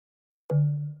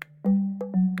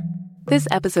This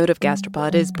episode of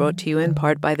Gastropod is brought to you in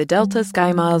part by the Delta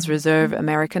SkyMiles Reserve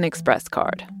American Express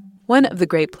card. One of the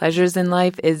great pleasures in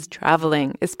life is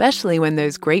traveling, especially when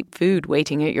there's great food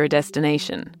waiting at your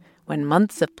destination. When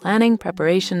months of planning,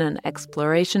 preparation, and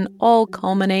exploration all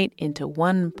culminate into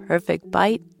one perfect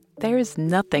bite, there's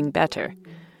nothing better.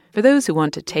 For those who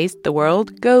want to taste the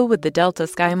world, go with the Delta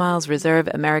SkyMiles Reserve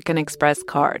American Express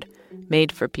card,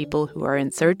 made for people who are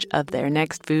in search of their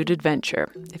next food adventure.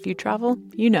 If you travel,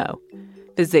 you know.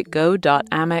 Visit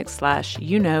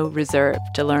go.amex/reserve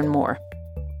to learn more.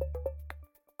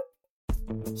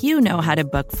 You know how to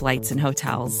book flights and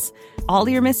hotels. All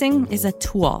you're missing is a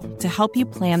tool to help you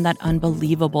plan that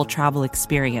unbelievable travel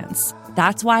experience.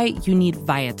 That's why you need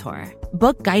Viator.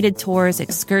 Book guided tours,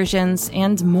 excursions,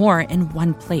 and more in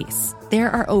one place. There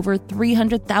are over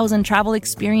 300,000 travel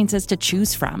experiences to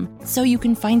choose from, so you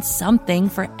can find something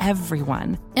for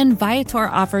everyone. And Viator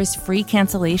offers free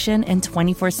cancellation and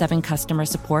 24/7 customer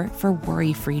support for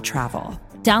worry-free travel.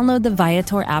 Download the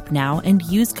Viator app now and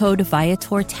use code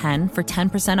Viator10 for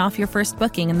 10% off your first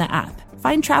booking in the app.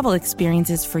 Find travel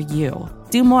experiences for you.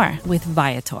 Do more with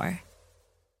Viator.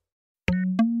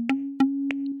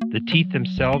 The teeth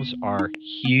themselves are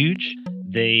huge.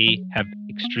 They have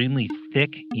extremely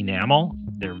thick enamel.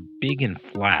 They're big and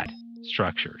flat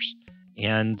structures.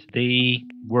 And they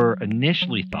were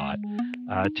initially thought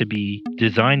to be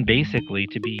designed basically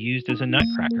to be used as a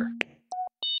nutcracker.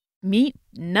 Meet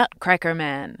Nutcracker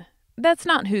Man. That's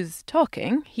not who's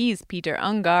talking. He's Peter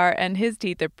Ungar, and his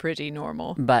teeth are pretty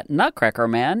normal. But Nutcracker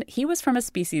Man, he was from a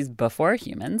species before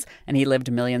humans, and he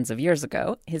lived millions of years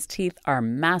ago. His teeth are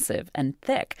massive and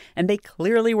thick, and they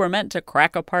clearly were meant to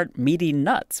crack apart meaty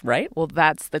nuts, right? Well,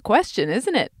 that's the question,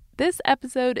 isn't it? This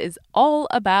episode is all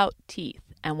about teeth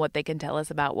and what they can tell us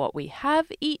about what we have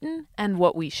eaten and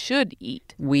what we should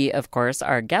eat. We, of course,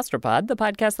 are Gastropod, the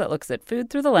podcast that looks at food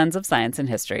through the lens of science and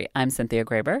history. I'm Cynthia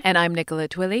Graber. And I'm Nicola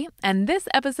Twilley. And this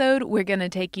episode, we're going to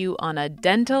take you on a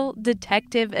dental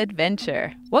detective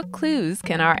adventure. What clues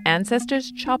can our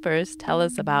ancestors' choppers tell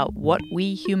us about what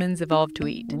we humans evolved to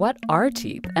eat? What are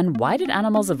teeth, and why did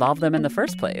animals evolve them in the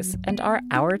first place? And are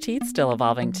our teeth still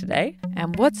evolving today?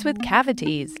 And what's with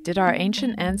cavities? Did our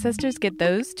ancient ancestors get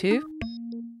those too?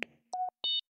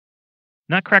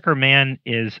 Nutcracker man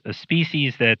is a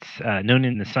species that's known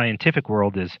in the scientific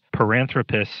world as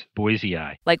Paranthropus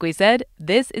boisei. Like we said,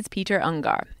 this is Peter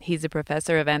Ungar. He's a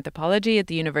professor of anthropology at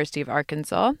the University of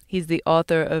Arkansas. He's the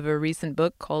author of a recent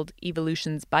book called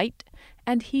Evolution's Bite,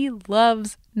 and he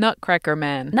loves Nutcracker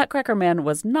Man. Nutcracker Man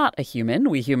was not a human.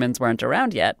 We humans weren't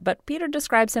around yet, but Peter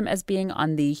describes him as being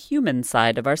on the human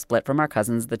side of our split from our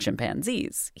cousins, the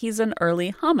chimpanzees. He's an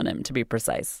early hominin, to be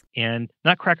precise. And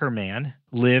Nutcracker Man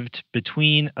lived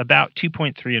between about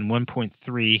 2.3 and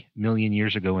 1.3 million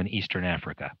years ago in eastern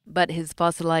Africa. But his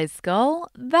fossilized skull,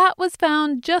 that was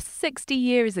found just 60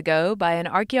 years ago by an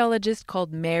archaeologist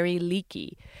called Mary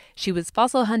Leakey. She was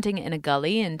fossil hunting in a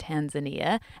gully in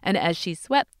Tanzania, and as she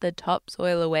swept the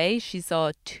topsoil away, she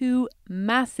saw two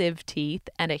massive teeth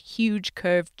and a huge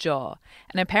curved jaw.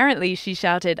 And apparently she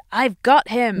shouted, "I've got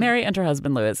him!" Mary and her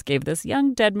husband Lewis gave this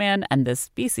young dead man and this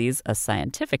species a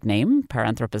scientific name,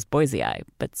 Paranthropus boisei,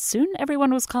 but soon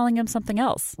everyone was calling him something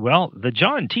else. Well, the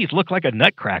jaw and teeth look like a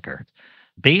nutcracker.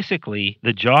 Basically,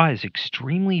 the jaw is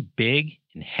extremely big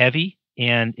and heavy,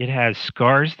 and it has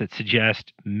scars that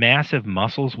suggest massive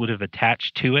muscles would have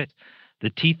attached to it. The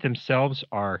teeth themselves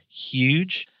are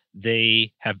huge.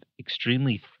 They have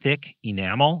extremely thick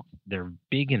enamel. They're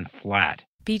big and flat.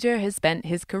 Peter has spent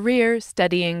his career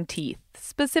studying teeth,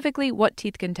 specifically what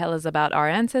teeth can tell us about our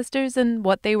ancestors and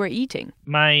what they were eating.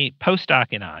 My postdoc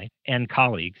and I and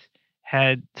colleagues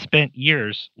had spent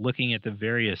years looking at the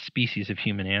various species of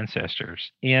human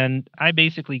ancestors. And I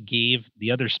basically gave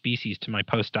the other species to my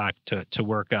postdoc to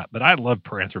work up. But I love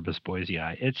Paranthropus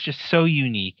boisei. It's just so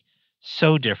unique,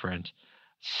 so different,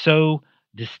 so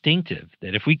distinctive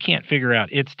that if we can't figure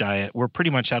out its diet, we're pretty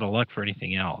much out of luck for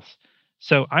anything else.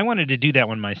 So I wanted to do that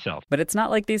one myself. But it's not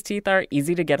like these teeth are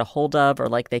easy to get a hold of or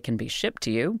like they can be shipped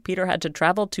to you. Peter had to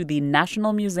travel to the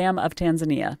National Museum of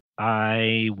Tanzania.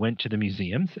 I went to the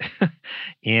museums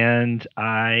and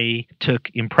I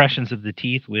took impressions of the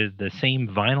teeth with the same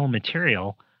vinyl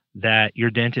material that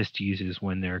your dentist uses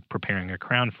when they're preparing a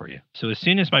crown for you. So as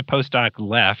soon as my postdoc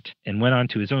left and went on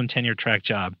to his own tenure-track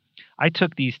job, I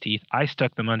took these teeth, I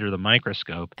stuck them under the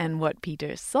microscope. And what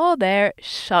Peter saw there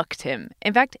shocked him.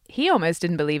 In fact, he almost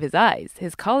didn't believe his eyes.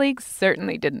 His colleagues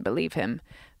certainly didn't believe him.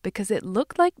 because it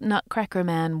looked like Nutcracker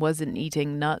Man wasn't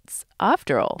eating nuts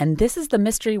after all. And this is the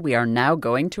mystery we are now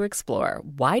going to explore.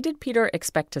 Why did Peter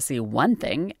expect to see one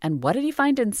thing, and what did he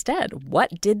find instead?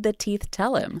 What did the teeth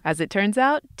tell him? As it turns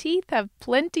out, teeth have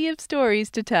plenty of stories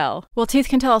to tell. Well, teeth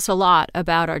can tell us a lot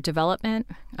about our development,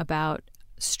 about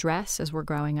stress as we're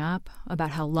growing up,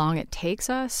 about how long it takes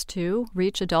us to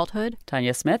reach adulthood.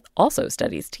 Tanya Smith also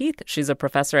studies teeth. She's a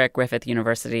professor at Griffith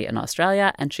University in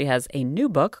Australia, and she has a new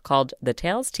book called The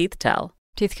Tales Teeth Tell.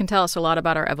 Teeth can tell us a lot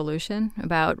about our evolution,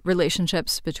 about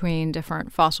relationships between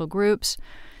different fossil groups,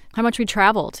 how much we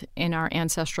traveled in our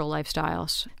ancestral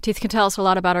lifestyles. Teeth can tell us a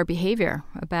lot about our behavior,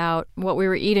 about what we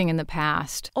were eating in the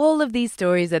past. All of these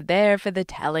stories are there for the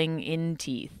telling in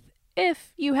teeth.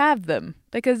 If you have them,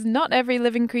 because not every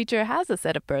living creature has a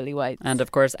set of pearly whites. And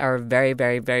of course, our very,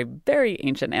 very, very, very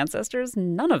ancient ancestors,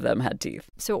 none of them had teeth.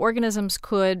 So organisms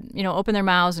could, open their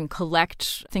mouths and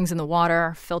collect things in the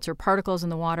water, filter particles in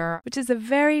the water. Which is a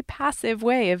very passive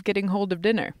way of getting hold of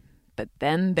dinner. But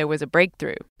then there was a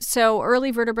breakthrough. So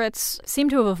early vertebrates seem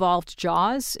to have evolved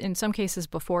jaws, in some cases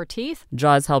before teeth.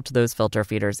 Jaws helped those filter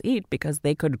feeders eat because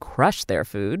they could crush their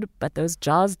food, but those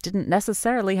jaws didn't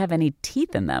necessarily have any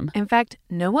teeth in them. In fact,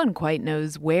 no one quite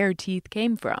knows where teeth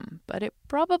came from, but it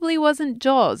probably wasn't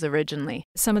jaws originally.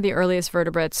 Some of the earliest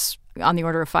vertebrates, on the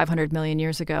order of 500 million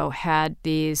years ago, had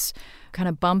these kind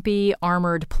of bumpy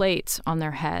armored plates on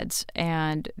their heads,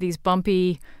 and these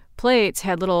bumpy plates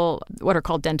had little, what are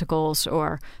called denticles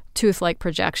or tooth-like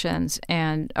projections,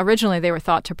 and originally they were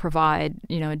thought to provide,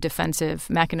 a defensive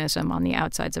mechanism on the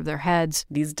outsides of their heads.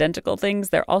 These denticle things,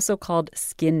 they're also called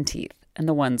skin teeth. And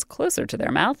the ones closer to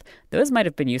their mouth, those might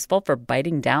have been useful for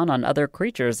biting down on other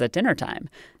creatures at dinner time.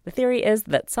 The theory is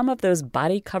that some of those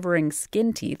body-covering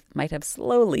skin teeth might have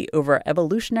slowly, over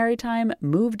evolutionary time,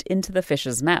 moved into the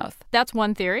fish's mouth. That's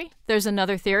one theory. There's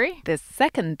another theory. The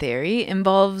second theory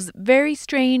involves very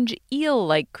strange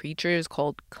eel-like creatures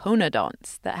called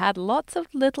conodonts that had lots of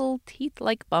little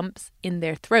teeth-like bumps in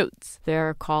their throats.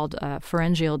 They're called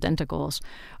pharyngeal denticles,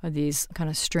 these kind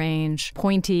of strange,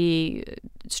 pointy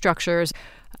structures.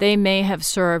 They may have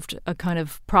served a kind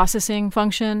of processing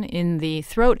function in the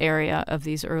throat area of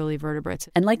these early vertebrates.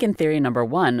 And like in theory number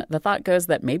one, the thought goes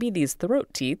that maybe these throat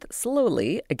teeth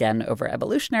slowly, again over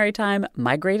evolutionary time,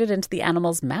 migrated into the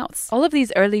animals' mouths. All of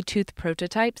these early tooth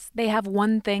prototypes, they have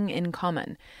one thing in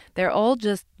common. They're all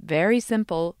just very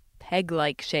simple,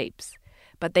 peg-like shapes.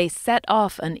 But they set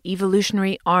off an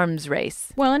evolutionary arms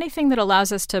race. Well, anything that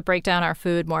allows us to break down our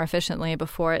food more efficiently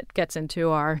before it gets into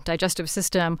our digestive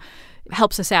system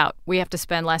helps us out. We have to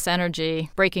spend less energy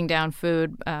breaking down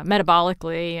food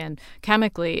metabolically and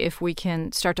chemically if we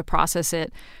can start to process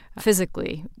it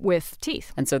physically with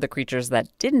teeth. And so the creatures that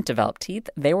didn't develop teeth,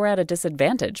 they were at a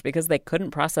disadvantage because they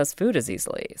couldn't process food as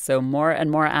easily. So more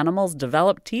and more animals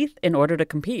developed teeth in order to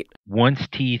compete. Once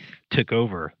teeth took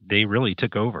over, they really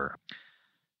took over.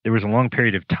 There was a long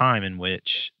period of time in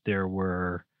which there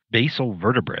were basal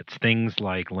vertebrates, things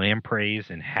like lampreys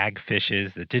and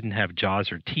hagfishes that didn't have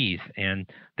jaws or teeth, and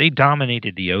they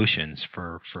dominated the oceans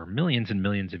for millions and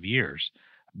millions of years.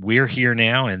 We're here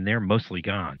now, and they're mostly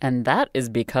gone. And that is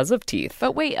because of teeth.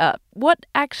 But wait up. What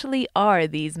actually are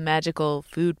these magical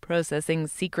food processing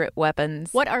secret weapons?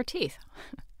 What are teeth?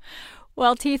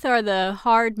 Well, teeth are the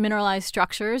hard mineralized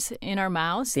structures in our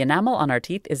mouths. The enamel on our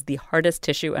teeth is the hardest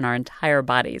tissue in our entire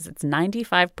bodies. It's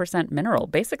 95% mineral.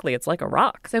 Basically, it's like a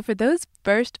rock. So for those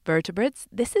first vertebrates,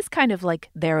 this is kind of like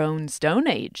their own Stone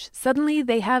Age. Suddenly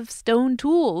they have stone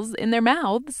tools in their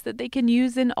mouths that they can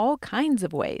use in all kinds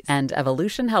of ways. And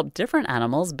evolution helped different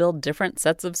animals build different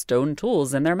sets of stone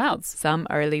tools in their mouths. Some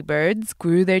early birds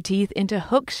grew their teeth into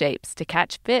hook shapes to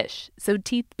catch fish, so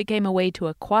teeth became a way to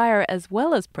acquire as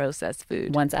well as process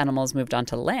food. Once animals moved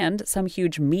onto land, some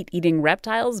huge meat-eating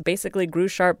reptiles basically grew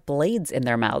sharp blades in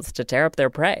their mouths to tear up their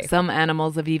prey. Some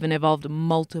animals have even evolved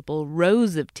multiple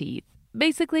rows of teeth.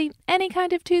 Basically, any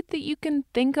kind of tooth that you can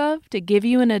think of to give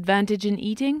you an advantage in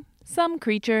eating, some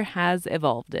creature has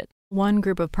evolved it. One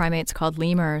group of primates called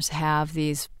lemurs have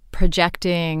these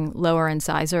projecting lower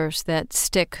incisors that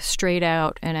stick straight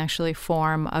out and actually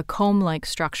form a comb-like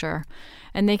structure.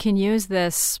 And they can use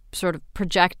this sort of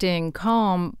projecting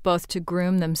comb both to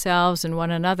groom themselves and one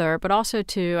another, but also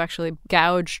to actually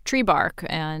gouge tree bark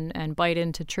and bite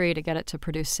into tree to get it to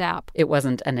produce sap. It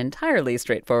wasn't an entirely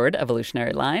straightforward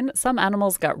evolutionary line. Some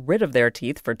animals got rid of their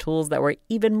teeth for tools that were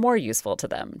even more useful to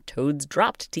them. Toads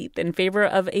dropped teeth in favor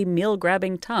of a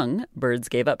meal-grabbing tongue. Birds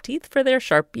gave up teeth for their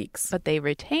sharp beaks. But they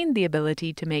retained the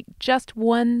ability to make just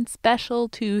one special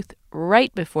tooth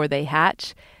right before they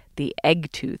hatch the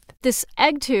egg tooth. This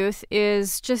egg tooth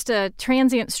is just a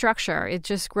transient structure. It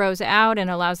just grows out and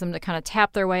allows them to kind of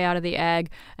tap their way out of the egg,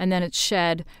 and then it's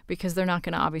shed because they're not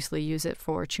going to obviously use it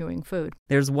for chewing food.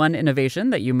 There's one innovation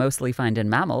that you mostly find in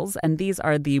mammals, and these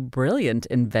are the brilliant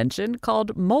invention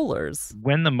called molars.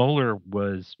 When the molar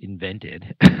was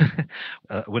invented,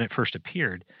 when it first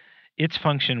appeared, its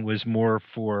function was more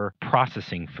for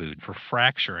processing food, for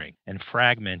fracturing and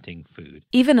fragmenting food.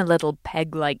 Even a little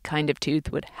peg-like kind of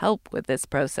tooth would help with this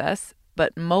process,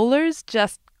 but molars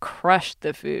just crush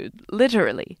the food,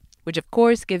 literally, which of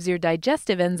course gives your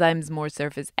digestive enzymes more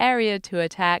surface area to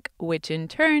attack, which in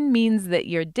turn means that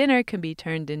your dinner can be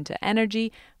turned into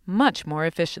energy much more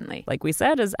efficiently. Like we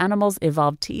said, as animals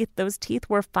evolved teeth, those teeth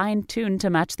were fine-tuned to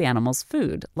match the animal's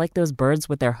food, like those birds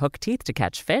with their hook teeth to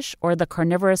catch fish, or the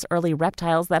carnivorous early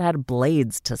reptiles that had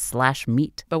blades to slash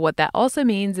meat. But what that also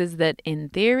means is that, in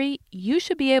theory, you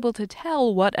should be able to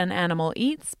tell what an animal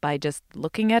eats by just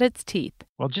looking at its teeth.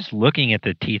 Well, just looking at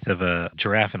the teeth of a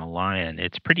giraffe and a lion,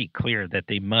 it's pretty clear that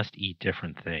they must eat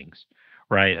different things,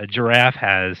 right? A giraffe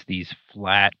has these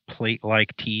flat,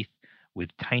 plate-like teeth with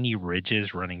tiny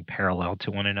ridges running parallel to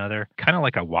one another, kind of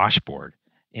like a washboard.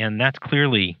 And that's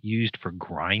clearly used for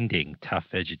grinding tough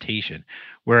vegetation.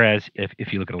 Whereas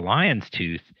if you look at a lion's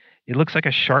tooth, it looks like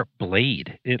a sharp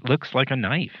blade. It looks like a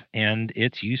knife, and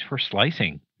it's used for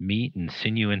slicing meat and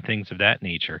sinew and things of that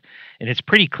nature. And it's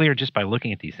pretty clear just by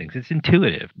looking at these things. It's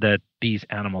intuitive that these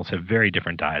animals have very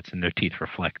different diets, and their teeth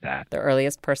reflect that. The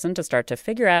earliest person to start to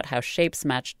figure out how shapes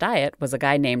match diet was a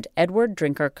guy named Edward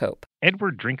Drinker Cope.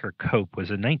 Edward Drinker Cope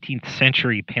was a 19th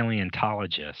century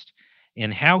paleontologist.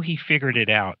 And how he figured it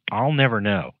out, I'll never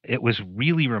know. It was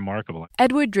really remarkable.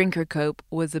 Edward Drinker Cope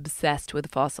was obsessed with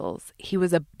fossils. He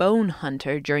was a bone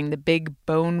hunter during the big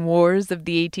bone wars of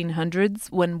the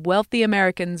 1800s, when wealthy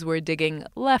Americans were digging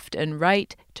left and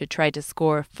right to try to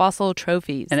score fossil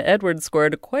trophies. And Edward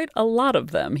scored quite a lot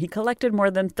of them. He collected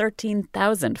more than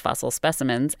 13,000 fossil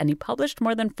specimens, and he published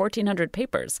more than 1,400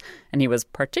 papers. And he was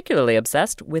particularly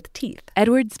obsessed with teeth.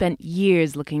 Edward spent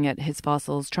years looking at his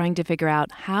fossils, trying to figure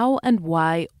out how and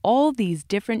why all these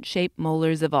different shaped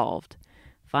molars evolved.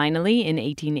 Finally, in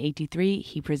 1883,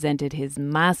 he presented his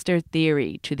master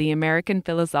theory to the American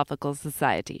Philosophical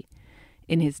Society.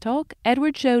 In his talk,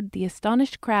 Edward showed the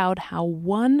astonished crowd how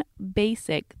one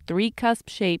basic three-cusp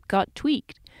shape got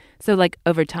tweaked. So, like,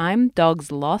 over time,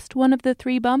 dogs lost one of the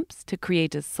three bumps to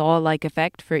create a saw-like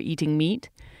effect for eating meat,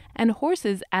 and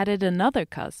horses added another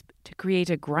cusp to create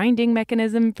a grinding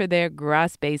mechanism for their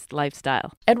grass-based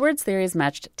lifestyle. Edward's theories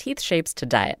matched teeth shapes to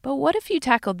diet. But what if you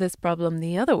tackled this problem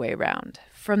the other way around,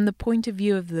 from the point of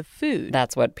view of the food?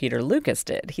 That's what Peter Lucas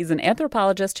did. He's an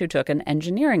anthropologist who took an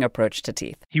engineering approach to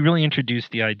teeth. He really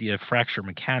introduced the idea of fracture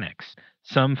mechanics.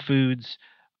 Some foods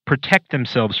protect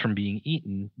themselves from being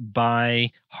eaten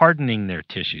by hardening their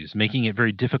tissues, making it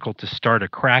very difficult to start a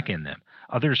crack in them.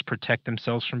 Others protect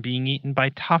themselves from being eaten by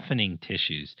toughening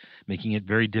tissues, making it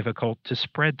very difficult to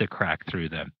spread the crack through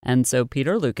them. And so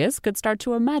Peter Lucas could start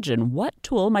to imagine what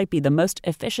tool might be the most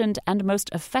efficient and most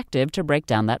effective to break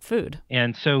down that food.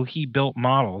 And so he built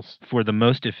models for the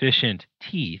most efficient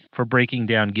teeth for breaking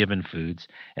down given foods.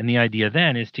 And the idea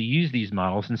then is to use these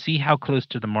models and see how close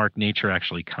to the mark nature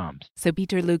actually comes. So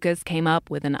Peter Lucas came up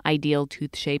with an ideal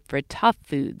tooth shape for tough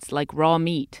foods like raw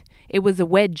meat. It was a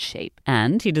wedge shape.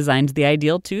 And he designed the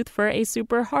ideal tooth for a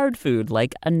super hard food,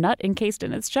 like a nut encased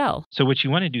in its shell. So what you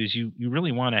want to do is you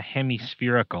really want a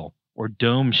hemispherical or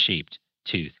dome-shaped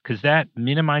tooth, because that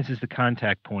minimizes the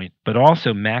contact point, but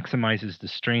also maximizes the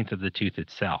strength of the tooth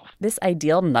itself. This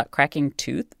ideal nut-cracking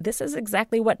tooth, this is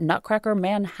exactly what Nutcracker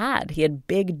Man had. He had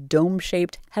big,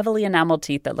 dome-shaped, heavily enameled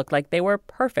teeth that looked like they were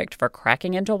perfect for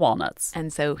cracking into walnuts.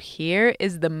 And so here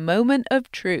is the moment of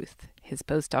truth. His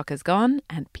postdoc is gone,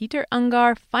 and Peter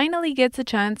Ungar finally gets a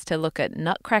chance to look at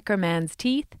Nutcracker Man's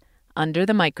teeth under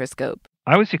the microscope.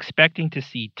 I was expecting to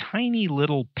see tiny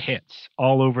little pits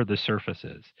all over the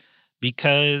surfaces,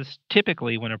 because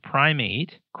typically when a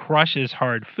primate crushes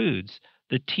hard foods,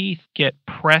 the teeth get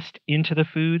pressed into the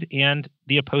food and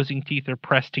the opposing teeth are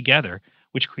pressed together,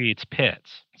 which creates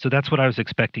pits. So that's what I was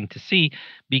expecting to see,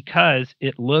 because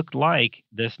it looked like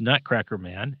this Nutcracker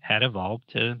Man had evolved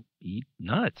to eat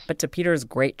nuts. But to Peter's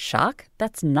great shock,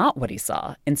 that's not what he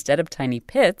saw. Instead of tiny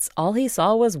pits, all he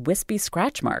saw was wispy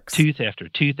scratch marks. Tooth after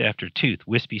tooth after tooth,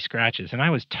 wispy scratches. And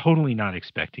I was totally not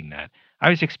expecting that. I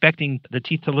was expecting the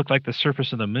teeth to look like the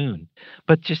surface of the moon,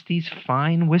 but just these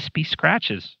fine, wispy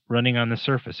scratches running on the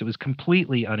surface. It was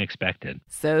completely unexpected.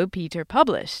 So Peter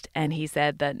published, and he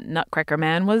said that Nutcracker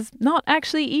Man was not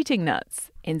actually eating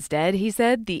nuts. Instead, he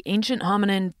said, the ancient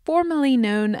hominin formerly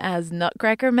known as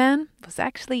Nutcracker Man was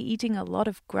actually eating a lot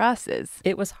of grasses.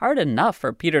 It was hard enough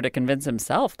for Peter to convince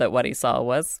himself that what he saw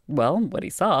was, well, what he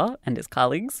saw, and his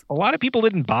colleagues. A lot of people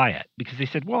didn't buy it because they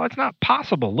said, well, it's not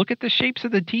possible. Look at the shapes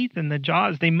of the teeth and the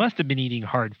jaws. They must have been eating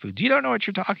hard foods. You don't know what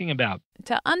you're talking about.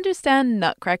 To understand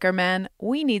Nutcracker Man,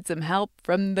 we need some help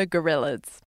from the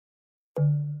gorillas.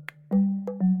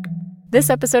 This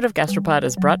episode of Gastropod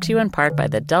is brought to you in part by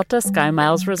the Delta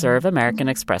SkyMiles Reserve American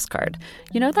Express card.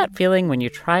 You know that feeling when you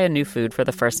try a new food for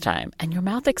the first time and your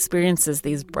mouth experiences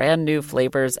these brand new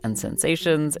flavors and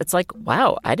sensations? It's like,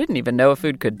 wow, I didn't even know a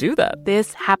food could do that.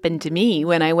 This happened to me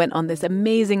when I went on this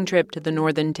amazing trip to the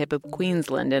northern tip of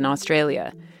Queensland in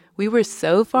Australia. We were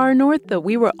so far north that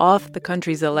we were off the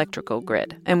country's electrical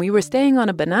grid, and we were staying on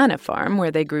a banana farm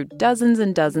where they grew dozens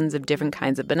and dozens of different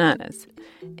kinds of bananas.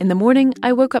 In the morning,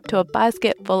 I woke up to a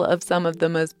basket full of some of the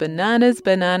most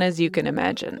bananas you can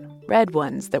imagine. Red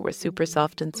ones that were super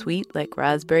soft and sweet like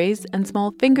raspberries, and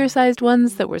small finger-sized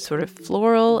ones that were sort of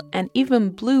floral, and even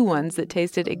blue ones that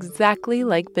tasted exactly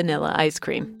like vanilla ice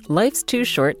cream. Life's too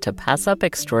short to pass up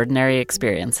extraordinary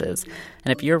experiences.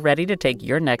 And if you're ready to take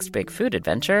your next big food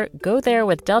adventure, go there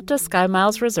with Delta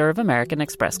SkyMiles Reserve American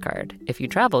Express card. If you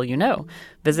travel, you know.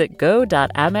 Visit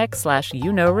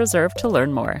go.amex/reserve to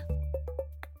learn more.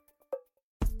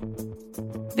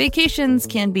 Vacations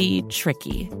can be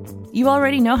tricky. You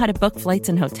already know how to book flights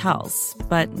and hotels,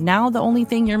 but now the only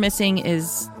thing you're missing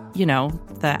is,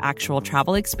 the actual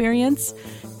travel experience.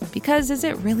 Because is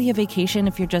it really a vacation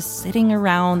if you're just sitting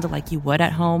around like you would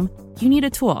at home? You need a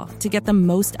tool to get the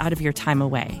most out of your time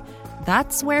away.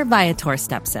 That's where Viator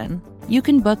steps in. You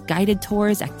can book guided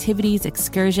tours, activities,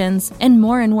 excursions, and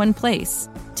more in one place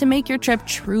to make your trip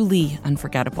truly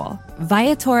unforgettable.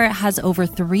 Viator has over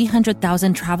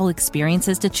 300,000 travel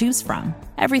experiences to choose from.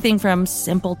 Everything from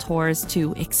simple tours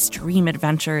to extreme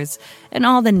adventures and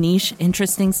all the niche,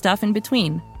 interesting stuff in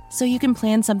between. So you can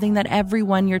plan something that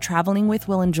everyone you're traveling with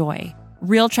will enjoy.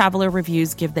 Real traveler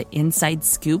reviews give the inside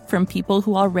scoop from people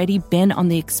who already been on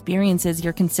the experiences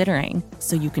you're considering,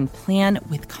 so you can plan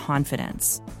with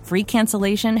confidence. Free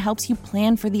cancellation helps you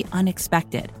plan for the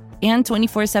unexpected. And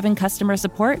 24/7 customer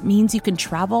support means you can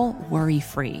travel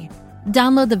worry-free.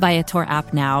 Download the Viator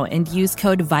app now and use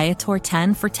code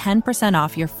Viator10 for 10%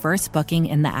 off your first booking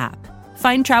in the app.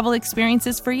 Find travel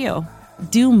experiences for you.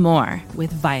 Do more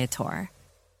with Viator.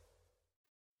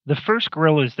 The first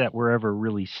gorillas that were ever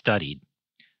really studied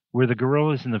were the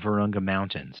gorillas in the Virunga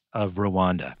Mountains of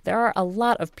Rwanda. There are a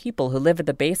lot of people who live at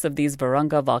the base of these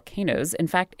Virunga volcanoes. In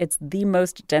fact, it's the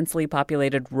most densely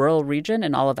populated rural region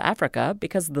in all of Africa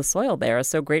because the soil there is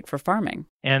so great for farming.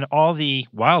 And all the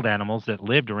wild animals that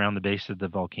lived around the base of the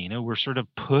volcano were sort of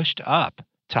pushed up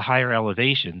to higher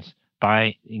elevations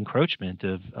by encroachment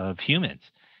of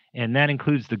humans. And that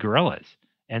includes the gorillas.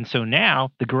 And so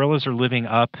now the gorillas are living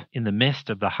up in the midst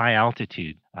of the high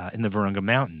altitude in the Virunga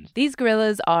Mountains. These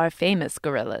gorillas are famous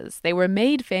gorillas. They were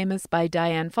made famous by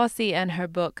Dian Fossey and her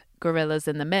book, Gorillas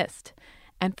in the Mist.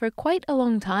 And for quite a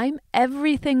long time,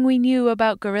 everything we knew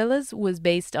about gorillas was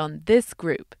based on this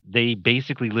group. They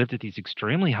basically lived at these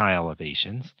extremely high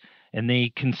elevations, and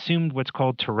they consumed what's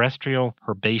called terrestrial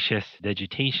herbaceous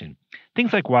vegetation.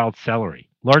 Things like wild celery,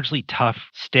 largely tough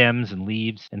stems and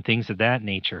leaves and things of that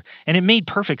nature. And it made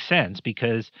perfect sense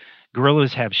because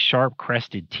gorillas have sharp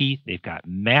crested teeth. They've got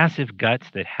massive guts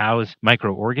that house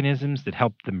microorganisms that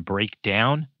help them break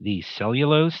down the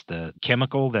cellulose, the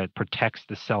chemical that protects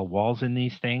the cell walls in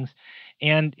these things.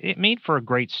 And it made for a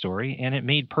great story, and it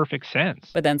made perfect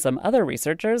sense. But then some other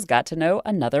researchers got to know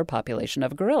another population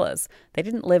of gorillas. They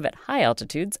didn't live at high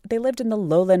altitudes. They lived in the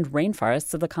lowland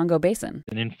rainforests of the Congo Basin.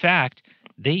 And in fact,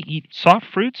 they eat soft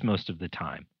fruits most of the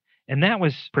time. And that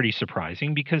was pretty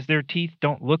surprising because their teeth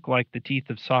don't look like the teeth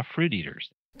of soft fruit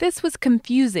eaters. This was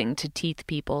confusing to teeth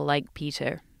people like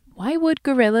Peter. Why would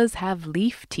gorillas have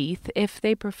leaf teeth if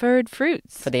they preferred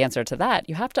fruits? For the answer to that,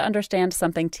 you have to understand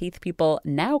something teeth people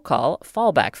now call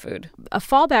fallback food. A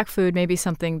fallback food may be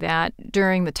something that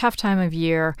during the tough time of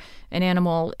year, an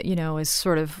animal, is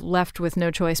sort of left with no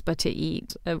choice but to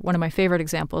eat. One of my favorite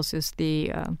examples is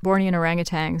the Bornean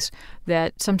orangutans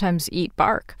that sometimes eat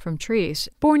bark from trees.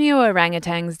 Borneo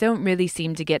orangutans don't really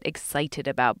seem to get excited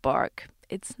about bark.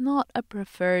 It's not a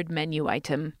preferred menu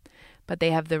item. But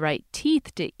they have the right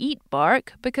teeth to eat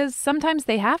bark because sometimes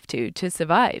they have to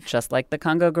survive. Just like the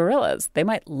Congo gorillas. They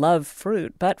might love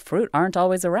fruit, but fruit aren't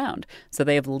always around. So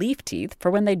they have leaf teeth for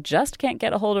when they just can't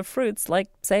get a hold of fruits like,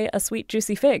 say, a sweet,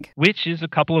 juicy fig. Which is a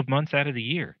couple of months out of the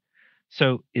year.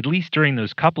 So at least during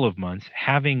those couple of months,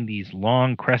 having these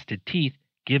long crested teeth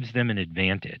gives them an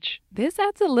advantage. This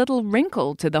adds a little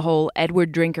wrinkle to the whole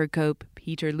Edward Drinker Cope,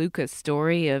 Peter Lucas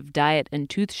story of diet and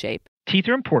tooth shape. Teeth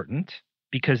are important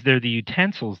because they're the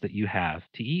utensils that you have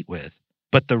to eat with.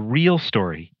 But the real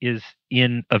story is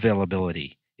in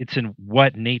availability. It's in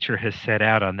what nature has set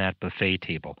out on that buffet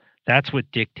table. That's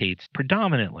what dictates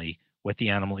predominantly what the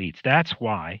animal eats. That's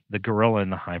why the gorilla in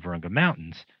the high Virunga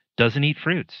Mountains doesn't eat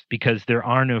fruits, because there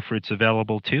are no fruits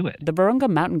available to it. The Virunga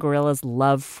Mountain gorillas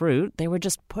love fruit. They were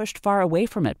just pushed far away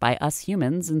from it by us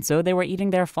humans, and so they were eating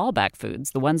their fallback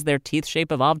foods, the ones their teeth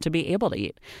shape evolved to be able to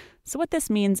eat. So what this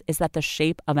means is that the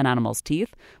shape of an animal's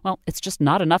teeth, well, it's just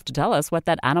not enough to tell us what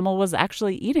that animal was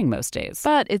actually eating most days.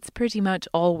 But it's pretty much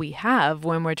all we have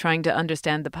when we're trying to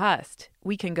understand the past.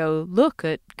 We can go look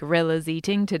at gorillas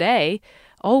eating today.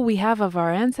 All we have of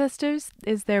our ancestors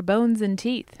is their bones and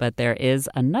teeth. But there is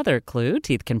another clue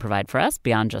teeth can provide for us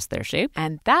beyond just their shape.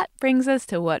 And that brings us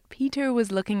to what Peter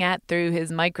was looking at through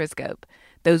his microscope.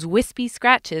 Those wispy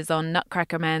scratches on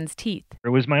Nutcracker Man's teeth. It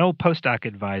was my old postdoc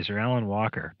advisor, Alan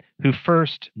Walker, who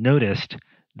first noticed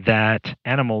that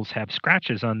animals have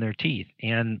scratches on their teeth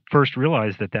and first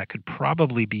realized that that could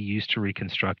probably be used to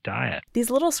reconstruct diet. These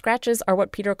little scratches are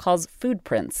what Peter calls food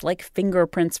prints, like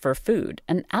fingerprints for food.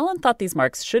 And Alan thought these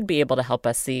marks should be able to help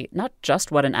us see not just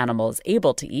what an animal is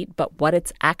able to eat, but what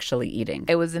it's actually eating.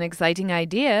 It was an exciting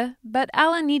idea, but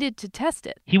Alan needed to test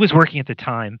it. He was working at the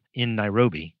time in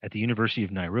Nairobi, at the University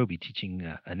of Nairobi, teaching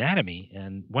anatomy.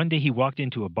 And one day he walked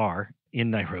into a bar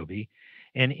in Nairobi,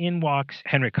 and in walks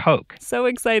Henrik Hoek. So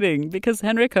exciting, because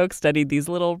Henrik Hoek studied these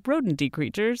little rodent-y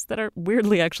creatures that are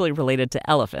weirdly actually related to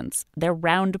elephants. They're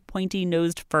round,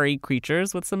 pointy-nosed, furry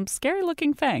creatures with some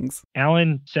scary-looking fangs.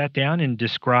 Alan sat down and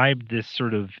described this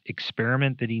sort of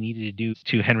experiment that he needed to do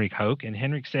to Henrik Hoek, and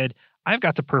Henrik said, "I've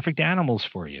got the perfect animals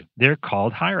for you. They're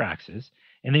called hyraxes,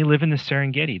 and they live in the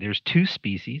Serengeti. There's 2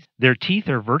 species. Their teeth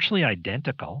are virtually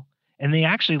identical. And they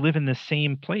actually live in the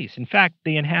same place. In fact,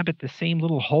 they inhabit the same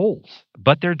little holes,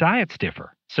 but their diets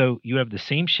differ. So you have the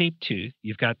same shaped tooth,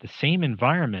 you've got the same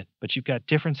environment, but you've got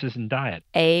differences in diet.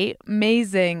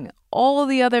 Amazing. All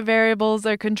the other variables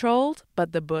are controlled,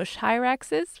 but the bush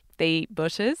hyraxes, they eat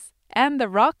bushes. And the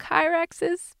rock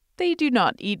hyraxes, they do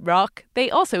not eat rock.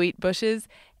 They also eat bushes,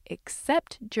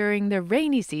 except during the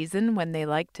rainy season when they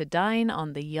like to dine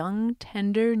on the young,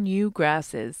 tender new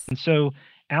grasses. And so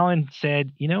Alan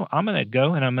said, I'm going to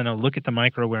go and I'm going to look at the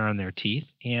microwear on their teeth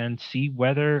and see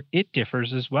whether it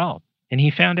differs as well. And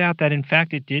he found out that, in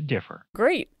fact, it did differ.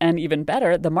 Great. And even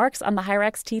better, the marks on the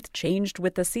hyrax teeth changed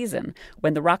with the season.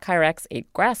 When the rock hyrax ate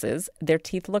grasses, their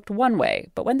teeth looked one way.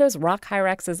 But when those rock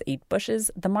hyraxes ate bushes,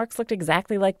 the marks looked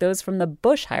exactly like those from the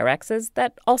bush hyraxes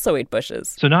that also ate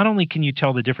bushes. So not only can you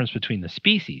tell the difference between the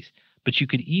species, but you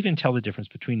could even tell the difference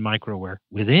between microwear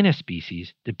within a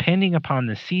species depending upon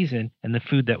the season and the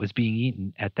food that was being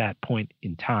eaten at that point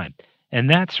in time. And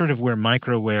that's sort of where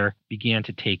microwear began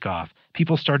to take off.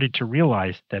 People started to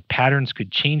realize that patterns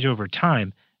could change over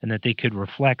time and that they could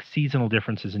reflect seasonal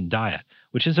differences in diet,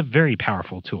 which is a very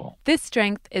powerful tool. This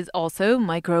strength is also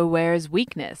microwear's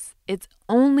weakness. It's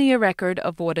only a record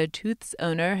of what a tooth's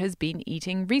owner has been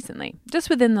eating recently, just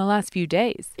within the last few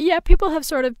days. Yeah, people have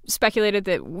sort of speculated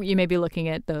that you may be looking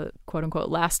at the quote-unquote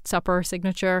Last Supper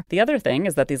signature. The other thing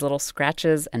is that these little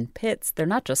scratches and pits, they're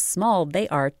not just small, they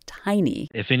are tiny.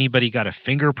 If anybody got a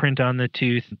fingerprint on the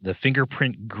tooth, the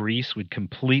fingerprint grease would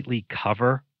completely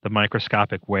cover the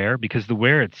microscopic wear, because the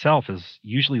wear itself is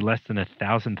usually less than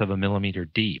 1,000th of a millimeter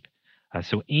deep.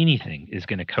 So anything is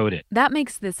going to coat it. That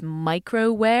makes this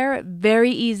microwear very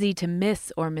easy to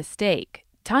miss or mistake.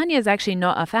 Tanya is actually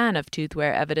not a fan of tooth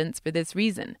wear evidence for this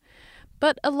reason.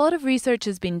 But a lot of research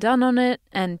has been done on it,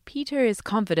 and Peter is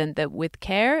confident that with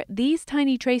care, these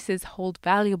tiny traces hold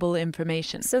valuable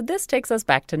information. So this takes us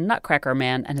back to Nutcracker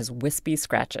Man and his wispy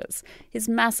scratches. His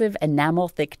massive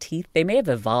enamel-thick teeth, they may have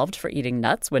evolved for eating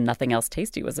nuts when nothing else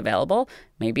tasty was available.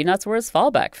 Maybe nuts were his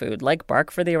fallback food, like bark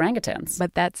for the orangutans.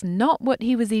 But that's not what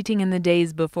he was eating in the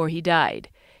days before he died.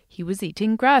 He was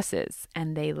eating grasses,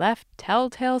 and they left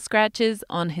telltale scratches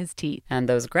on his teeth. And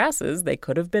those grasses, they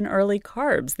could have been early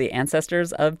carbs, the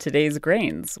ancestors of today's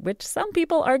grains, which some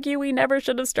people argue we never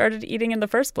should have started eating in the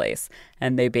first place.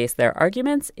 And they base their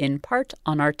arguments in part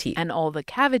on our teeth. And all the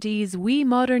cavities we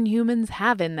modern humans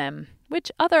have in them, which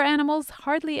other animals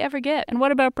hardly ever get. And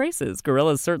what about braces?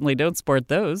 Gorillas certainly don't sport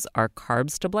those. Are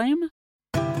carbs to blame?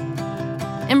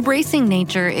 Embracing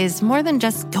nature is more than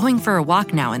just going for a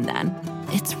walk now and then.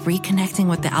 It's reconnecting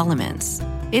with the elements.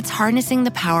 It's harnessing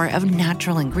the power of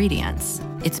natural ingredients.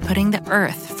 It's putting the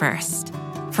earth first.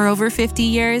 For over 50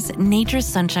 years, Nature's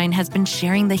Sunshine has been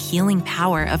sharing the healing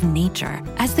power of nature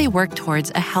as they work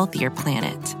towards a healthier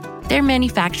planet. Their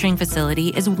manufacturing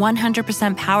facility is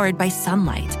 100% powered by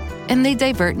sunlight, and they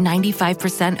divert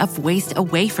 95% of waste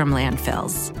away from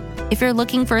landfills. If you're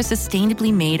looking for a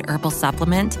sustainably made herbal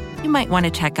supplement, you might want to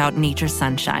check out Nature's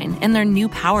Sunshine and their new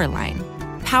Power line.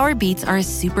 Power Beats are a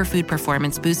superfood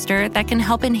performance booster that can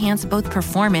help enhance both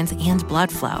performance and blood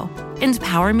flow. And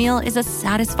Power Meal is a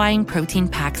satisfying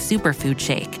protein-packed superfood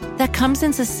shake that comes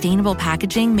in sustainable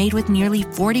packaging made with nearly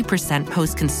 40%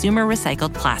 post-consumer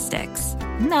recycled plastics.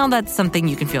 Now that's something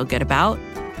you can feel good about.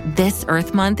 This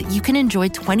Earth Month, you can enjoy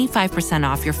 25%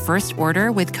 off your first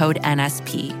order with code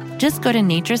NSP. Just go to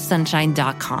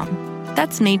naturesunshine.com.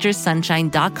 That's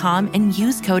naturesunshine.com and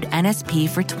use code NSP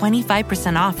for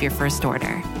 25% off your first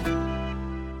order.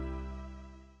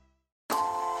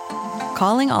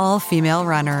 Calling all female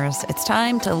runners, it's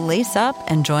time to lace up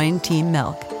and join Team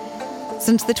Milk.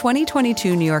 Since the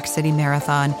 2022 New York City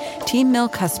Marathon, Team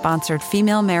Milk has sponsored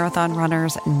female marathon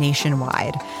runners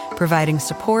nationwide, providing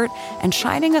support and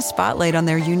shining a spotlight on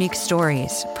their unique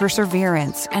stories,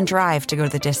 perseverance, and drive to go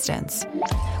the distance.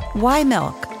 Why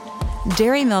milk?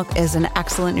 Dairy milk is an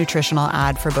excellent nutritional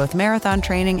add for both marathon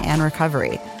training and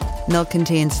recovery. Milk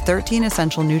contains 13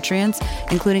 essential nutrients,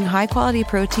 including high-quality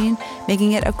protein,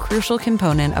 making it a crucial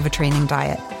component of a training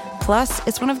diet. Plus,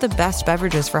 it's one of the best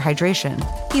beverages for hydration,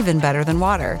 even better than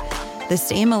water. The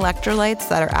same electrolytes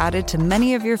that are added to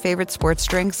many of your favorite sports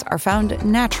drinks are found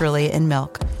naturally in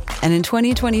milk. And in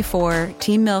 2024,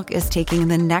 Team Milk is taking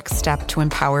the next step to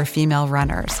empower female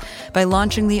runners by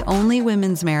launching the only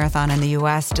women's marathon in the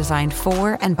U.S. designed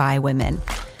for and by women.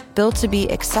 Built to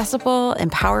be accessible,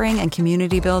 empowering, and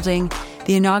community building,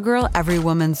 the inaugural Every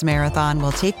Woman's Marathon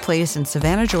will take place in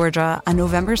Savannah, Georgia on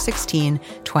November 16,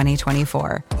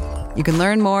 2024. You can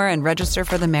learn more and register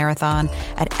for the marathon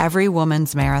at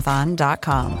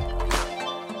everywomansmarathon.com.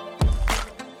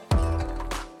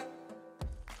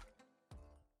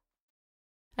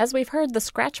 As we've heard, the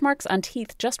scratch marks on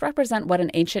teeth just represent what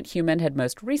an ancient human had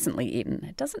most recently eaten.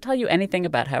 It doesn't tell you anything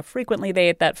about how frequently they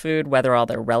ate that food, whether all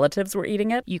their relatives were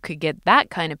eating it. You could get that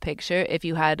kind of picture if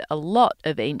you had a lot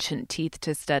of ancient teeth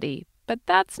to study. But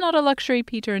that's not a luxury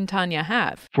Peter and Tanya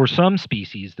have. For some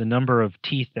species, the number of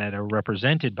teeth that are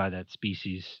represented by that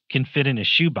species can fit in a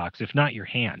shoebox, if not your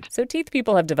hand. So teeth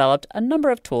people have developed a number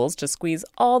of tools to squeeze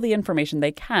all the information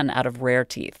they can out of rare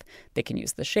teeth. They can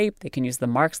use the shape, they can use the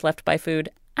marks left by food,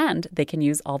 and they can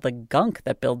use all the gunk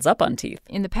that builds up on teeth.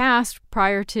 In the past,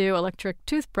 prior to electric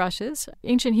toothbrushes,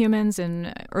 ancient humans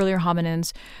and earlier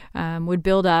hominins would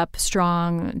build up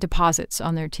strong deposits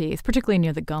on their teeth, particularly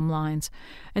near the gum lines.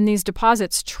 And these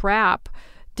deposits trap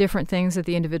different things that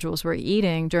the individuals were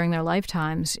eating during their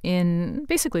lifetimes in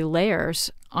basically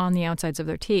layers on the outsides of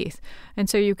their teeth. And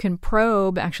so you can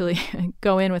probe, actually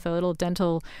go in with a little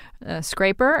dental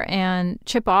scraper and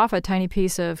chip off a tiny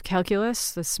piece of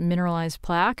calculus, this mineralized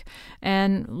plaque,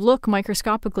 and look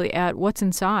microscopically at what's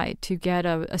inside to get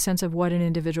a sense of what an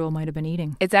individual might have been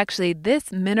eating. It's actually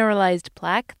this mineralized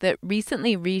plaque that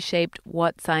recently reshaped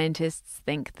what scientists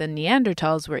think the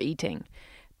Neanderthals were eating.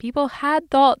 People had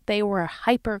thought they were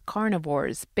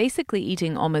hyper-carnivores, basically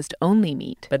eating almost only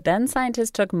meat. But then scientists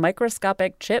took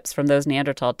microscopic chips from those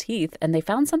Neanderthal teeth, and they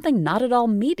found something not at all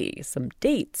meaty. Some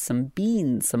dates, some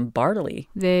beans, some barley.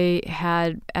 They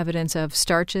had evidence of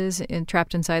starches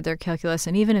trapped inside their calculus,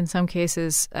 and even in some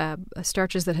cases,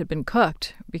 starches that had been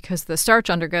cooked, because the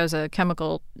starch undergoes a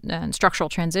chemical and structural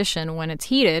transition when it's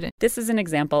heated. This is an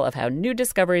example of how new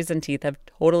discoveries in teeth have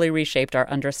totally reshaped our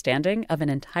understanding of an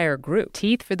entire group.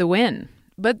 Teeth for the win.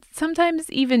 But sometimes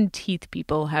even teeth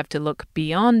people have to look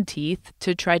beyond teeth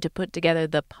to try to put together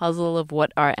the puzzle of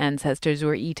what our ancestors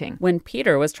were eating. When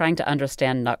Peter was trying to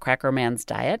understand Nutcracker Man's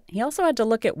diet, he also had to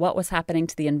look at what was happening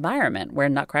to the environment where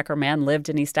Nutcracker Man lived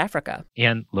in East Africa.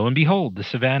 And lo and behold, the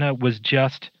savanna was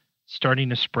just starting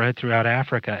to spread throughout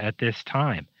Africa at this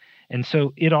time. And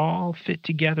so it all fit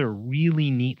together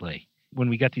really neatly when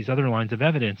we got these other lines of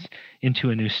evidence into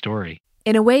a new story.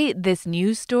 In a way, this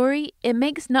new story, it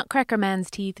makes Nutcracker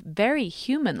Man's teeth very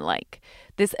human-like.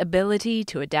 This ability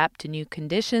to adapt to new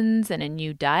conditions and a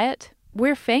new diet.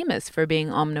 We're famous for being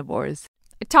omnivores.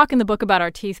 I talk in the book about our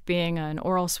teeth being an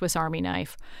oral Swiss Army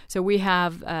knife. So we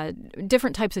have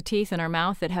different types of teeth in our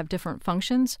mouth that have different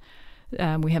functions.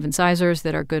 We have incisors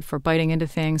that are good for biting into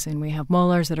things, and we have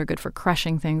molars that are good for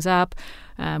crushing things up.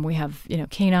 We have,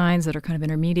 canines that are kind of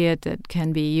intermediate that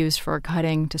can be used for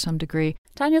cutting to some degree.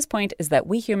 Tanya's point is that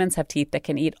we humans have teeth that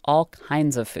can eat all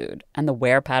kinds of food. And the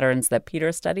wear patterns that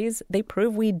Peter studies, they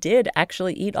prove we did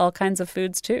actually eat all kinds of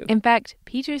foods too. In fact,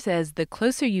 Peter says the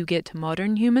closer you get to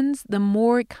modern humans, the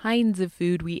more kinds of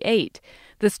food we ate.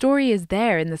 The story is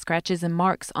there in the scratches and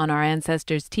marks on our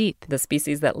ancestors' teeth. The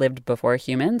species that lived before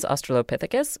humans,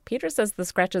 Australopithecus, Peter says the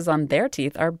scratches on their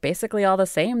teeth are basically all the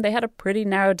same. They had a pretty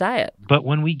narrow diet. But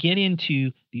when we get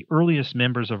into the earliest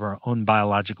members of our own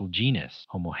biological genus,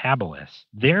 Homo habilis,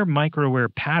 their microwear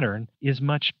pattern is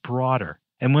much broader.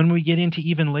 And when we get into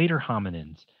even later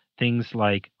hominins, things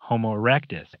like Homo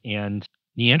erectus and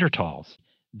Neanderthals,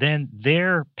 then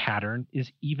their pattern is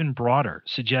even broader,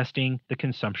 suggesting the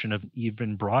consumption of an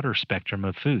even broader spectrum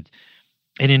of foods.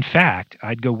 And in fact,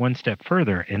 I'd go one step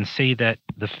further and say that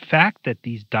the fact that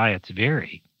these diets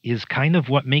vary is kind of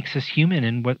what makes us human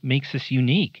and what makes us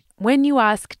unique. When you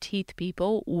ask teeth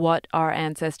people what our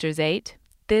ancestors ate,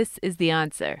 this is the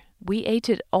answer. We ate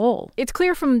it all. It's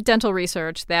clear from dental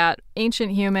research that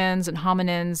ancient humans and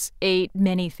hominins ate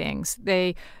many things.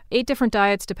 They ate different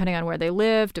diets depending on where they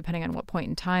lived, depending on what point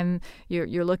in time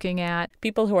you're looking at.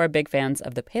 People who are big fans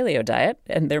of the paleo diet,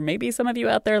 and there may be some of you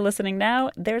out there listening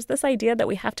now, there's this idea that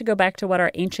we have to go back to what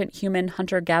our ancient human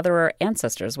hunter-gatherer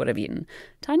ancestors would have eaten.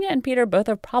 Tanya and Peter both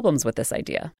have problems with this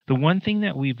idea. The one thing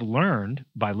that we've learned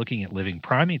by looking at living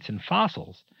primates and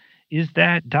fossils is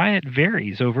that diet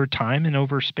varies over time and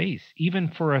over space, even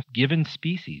for a given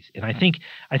species. And I think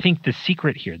the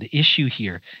secret here, the issue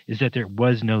here, is that there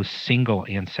was no single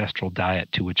ancestral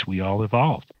diet to which we all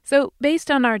evolved. So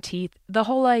based on our teeth, the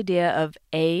whole idea of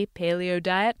a paleo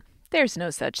diet, there's no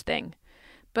such thing.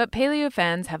 But paleo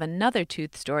fans have another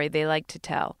tooth story they like to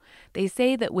tell. They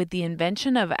say that with the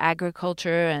invention of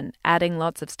agriculture and adding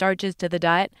lots of starches to the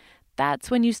diet,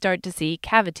 that's when you start to see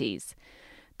cavities.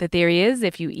 The theory is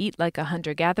if you eat like a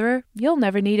hunter-gatherer, you'll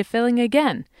never need a filling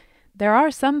again. There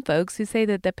are some folks who say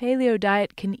that the paleo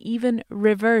diet can even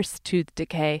reverse tooth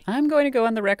decay. I'm going to go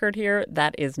on the record here.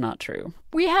 That is not true.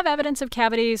 We have evidence of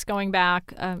cavities going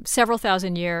back several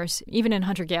thousand years, even in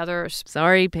hunter-gatherers.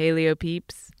 Sorry, paleo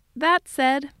peeps. That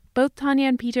said, both Tanya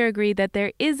and Peter agree that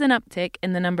there is an uptick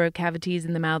in the number of cavities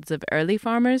in the mouths of early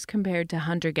farmers compared to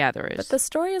hunter-gatherers. But the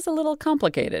story is a little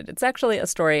complicated. It's actually a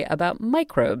story about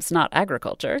microbes, not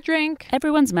agriculture. Drink.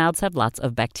 Everyone's mouths have lots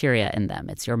of bacteria in them.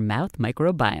 It's your mouth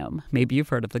microbiome. Maybe you've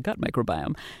heard of the gut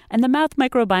microbiome. And the mouth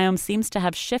microbiome seems to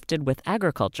have shifted with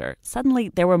agriculture.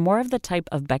 Suddenly, there were more of the type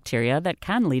of bacteria that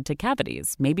can lead to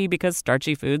cavities, maybe because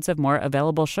starchy foods have more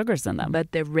available sugars in them.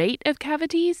 But the rate of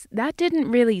cavities, that didn't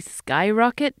really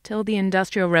skyrocket till the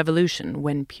Industrial Revolution,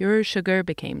 when pure sugar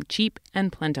became cheap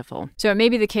and plentiful. So it may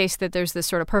be the case that there's this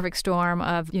sort of perfect storm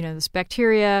of, this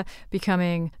bacteria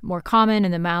becoming more common in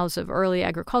the mouths of early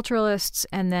agriculturalists,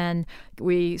 and then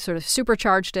we sort of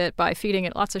supercharged it by feeding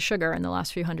it lots of sugar in the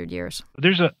last few hundred years.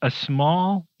 There's a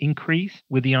small increase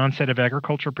with the onset of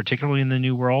agriculture, particularly in the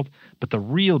New World, but the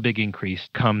real big increase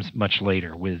comes much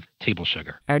later with table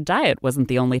sugar. Our diet wasn't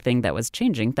the only thing that was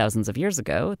changing thousands of years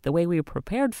ago. The way we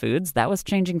prepared foods, that was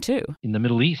changing too. In the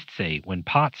Middle East, say, when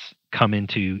pots come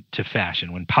into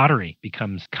fashion, when pottery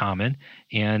becomes common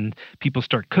and people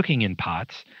start cooking in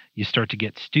pots, you start to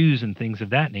get stews and things of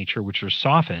that nature, which are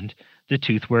softened, the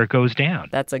tooth wear goes down.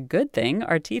 That's a good thing.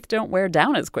 Our teeth don't wear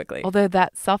down as quickly. Although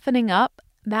that softening up,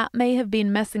 that may have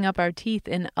been messing up our teeth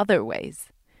in other ways.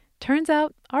 Turns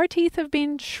out our teeth have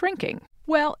been shrinking.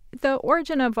 Well, the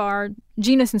origin of our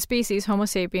genus and species, Homo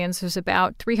sapiens, was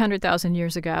about 300,000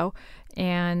 years ago.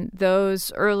 And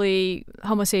those early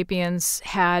Homo sapiens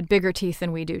had bigger teeth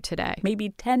than we do today. Maybe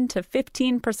 10 to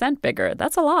 15% bigger.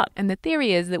 That's a lot. And the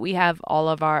theory is that we have all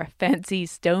of our fancy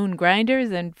stone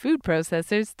grinders and food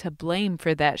processors to blame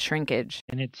for that shrinkage.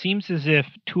 And it seems as if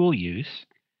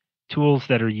tools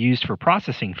that are used for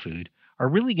processing food, are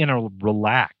really going to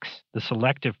relax the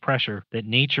selective pressure that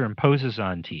nature imposes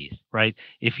on teeth, right?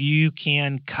 If you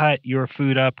can cut your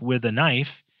food up with a knife,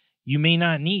 you may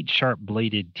not need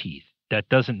sharp-bladed teeth. That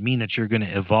doesn't mean that you're going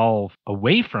to evolve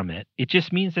away from it. It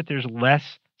just means that there's less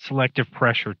selective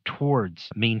pressure towards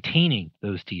maintaining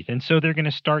those teeth. And so they're going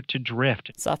to start to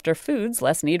drift. Softer foods,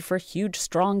 less need for huge,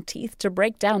 strong teeth to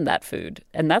break down that food.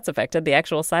 And that's affected the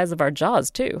actual size of our jaws,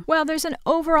 too. Well, there's an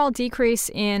overall decrease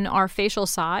in our facial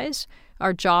size.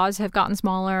 Our jaws have gotten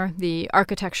smaller. The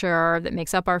architecture that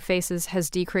makes up our faces has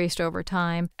decreased over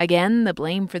time. Again, the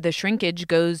blame for the shrinkage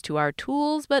goes to our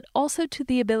tools, but also to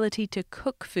the ability to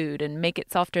cook food and make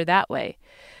it softer that way.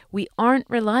 We aren't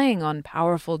relying on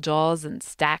powerful jaws and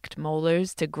stacked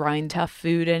molars to grind tough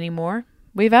food anymore.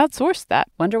 We've outsourced that.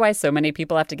 Wonder why so many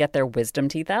people have to get their wisdom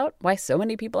teeth out? Why so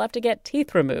many people have to get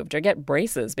teeth removed or get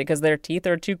braces because their teeth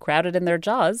are too crowded in their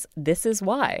jaws? This is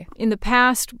why. In the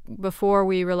past, before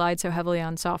we relied so heavily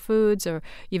on soft foods or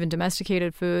even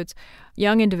domesticated foods,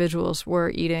 young individuals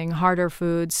were eating harder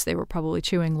foods. They were probably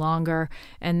chewing longer,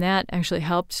 and that actually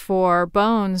helped for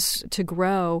bones to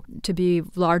grow to be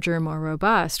larger and more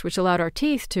robust, which allowed our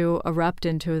teeth to erupt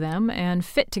into them and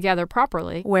fit together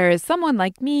properly. Whereas someone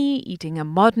like me, eating a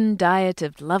modern diet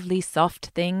of lovely soft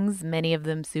things, many of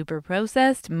them super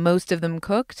processed, most of them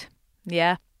cooked,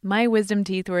 yeah, my wisdom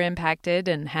teeth were impacted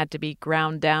and had to be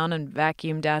ground down and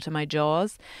vacuumed out of my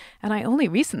jaws, and I only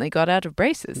recently got out of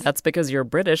braces. That's because you're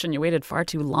British and you waited far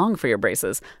too long for your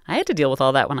braces. I had to deal with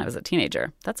all that when I was a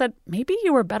teenager. That said, maybe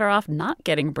you were better off not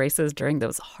getting braces during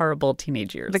those horrible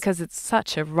teenage years. Because it's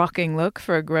such a rocking look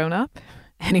for a grown-up.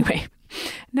 Anyway,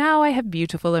 now I have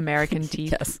beautiful American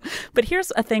teeth. Yes, but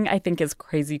here's a thing I think is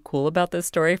crazy cool about this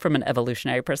story from an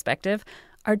evolutionary perspective.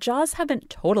 Our jaws haven't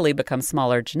totally become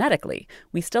smaller genetically.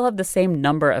 We still have the same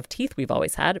number of teeth we've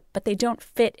always had, but they don't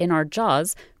fit in our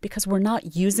jaws because we're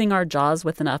not using our jaws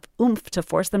with enough oomph to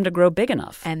force them to grow big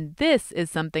enough. And this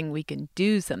is something we can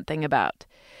do something about.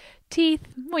 Teeth,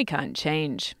 we can't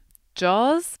change.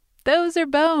 Jaws, those are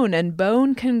bone, and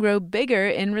bone can grow bigger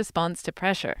in response to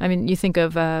pressure. I mean, you think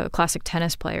of classic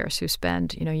tennis players who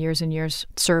spend, years and years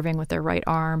serving with their right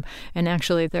arm, and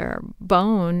actually their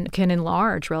bone can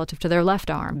enlarge relative to their left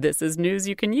arm. This is news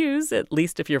you can use, at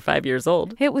least if you're 5 years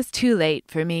old. It was too late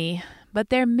for me,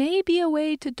 but there may be a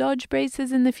way to dodge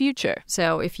braces in the future.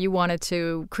 So if you wanted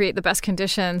to create the best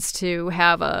conditions to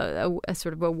have a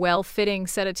sort of a well-fitting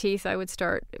set of teeth, I would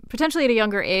start potentially at a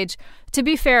younger age. To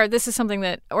be fair, this is something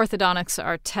that orthodontics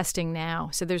are testing now.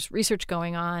 So there's research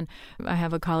going on. I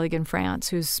have a colleague in France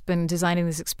who's been designing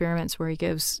these experiments where he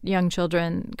gives young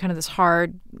children kind of this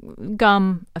hard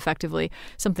gum, effectively,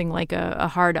 something like a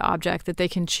hard object that they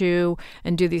can chew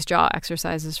and do these jaw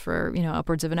exercises for,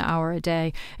 upwards of an hour a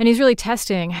day. And he's really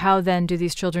testing how then do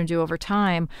these children do over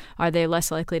time? Are they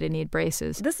less likely to need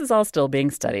braces? This is all still being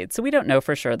studied, so we don't know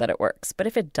for sure that it works. But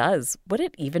if it does, would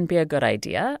it even be a good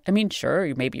idea? I mean,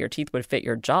 sure, maybe your teeth would fit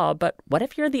your jaw, but what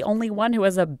if you're the only one who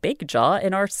has a big jaw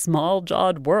in our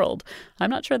small-jawed world? I'm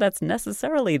not sure that's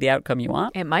necessarily the outcome you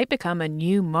want. It might become a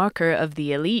new marker of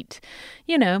the elite.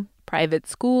 Private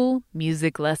school,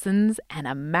 music lessons, and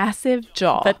a massive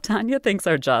jaw. But Tanya thinks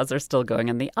our jaws are still going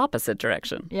in the opposite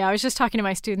direction. Yeah, I was just talking to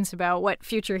my students about what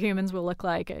future humans will look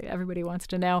like. Everybody wants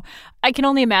to know. I can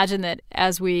only imagine that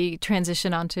as we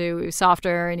transition onto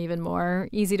softer and even more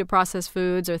easy-to-process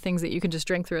foods or things that you can just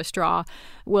drink through a straw,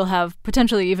 we'll have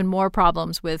potentially even more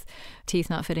problems with teeth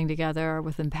not fitting together or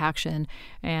with impaction.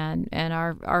 And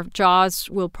our jaws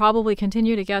will probably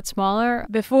continue to get smaller.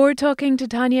 Before talking to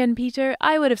Tanya and Peter,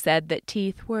 I would have said that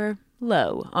teeth were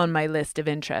low on my list of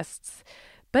interests.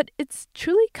 But it's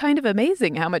truly kind of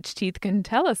amazing how much teeth can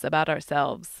tell us about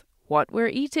ourselves. What we're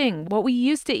eating, what we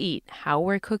used to eat, how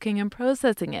we're cooking and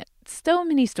processing it. So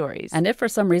many stories. And if for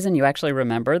some reason you actually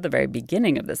remember the very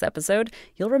beginning of this episode,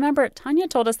 you'll remember Tanya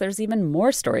told us there's even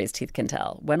more stories teeth can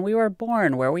tell. When we were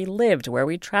born, where we lived, where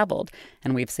we traveled.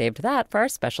 And we've saved that for our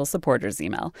special supporters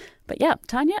email. But yeah,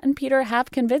 Tanya and Peter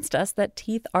have convinced us that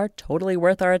teeth are totally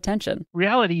worth our attention.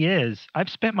 Reality is, I've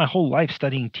spent my whole life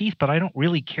studying teeth, but I don't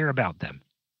really care about them.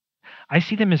 I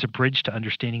see them as a bridge to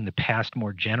understanding the past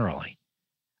more generally.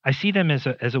 I see them as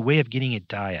a way of getting at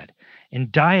diet.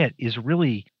 And diet is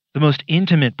really the most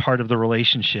intimate part of the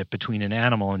relationship between an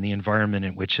animal and the environment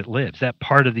in which it lives, that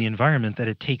part of the environment that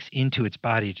it takes into its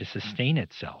body to sustain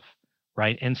itself,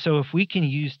 right? And so if we can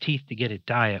use teeth to get at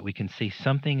diet, we can say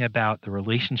something about the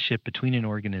relationship between an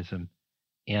organism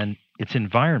and its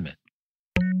environment.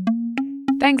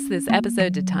 Thanks this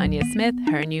episode to Tanya Smith.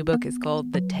 Her new book is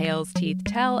called The Tales Teeth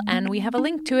Tell, and we have a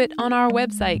link to it on our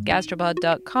website,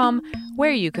 gastropod.com,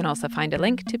 where you can also find a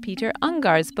link to Peter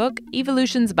Ungar's book,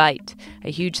 Evolution's Bite.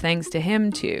 A huge thanks to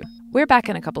him, too. We're back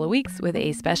in a couple of weeks with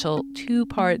a special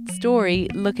 2-part story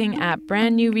looking at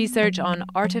brand new research on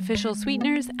artificial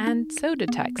sweeteners and soda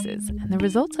taxes, and the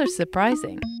results are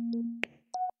surprising.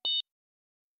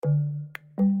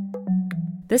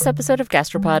 This episode of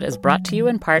Gastropod is brought to you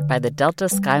in part by the Delta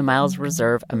SkyMiles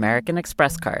Reserve American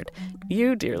Express card.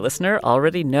 You, dear listener,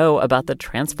 already know about the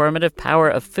transformative power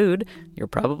of food. You're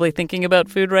probably thinking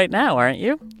about food right now, aren't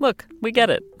you? Look, we get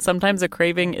it. Sometimes a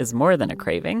craving is more than a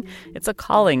craving. It's a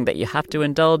calling that you have to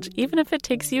indulge, even if it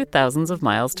takes you thousands of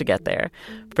miles to get there.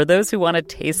 For those who want to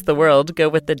taste the world, go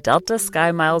with the Delta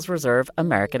SkyMiles Reserve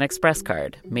American Express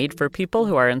card, made for people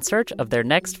who are in search of their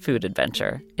next food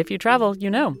adventure. If you travel, you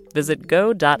know. Visit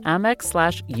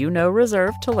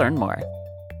go.amex/reserve to learn more.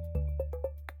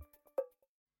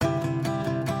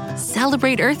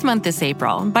 Celebrate Earth Month this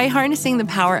April by harnessing the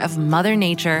power of Mother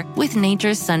Nature with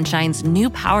Nature's Sunshine's new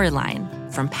Power line.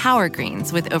 From Power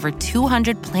Greens with over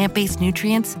 200 plant-based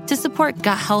nutrients to support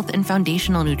gut health and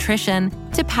foundational nutrition,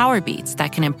 to Power Beets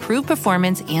that can improve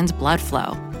performance and blood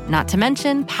flow. Not to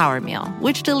mention Power Meal,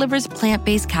 which delivers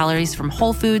plant-based calories from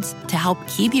whole foods to help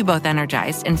keep you both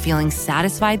energized and feeling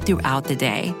satisfied throughout the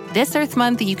day. This Earth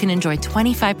Month, you can enjoy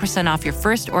 25% off your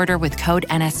first order with code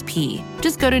NSP.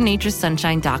 Just go to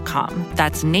naturesunshine.com.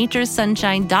 That's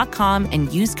naturesunshine.com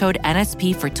and use code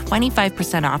NSP for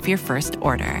 25% off your first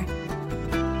order.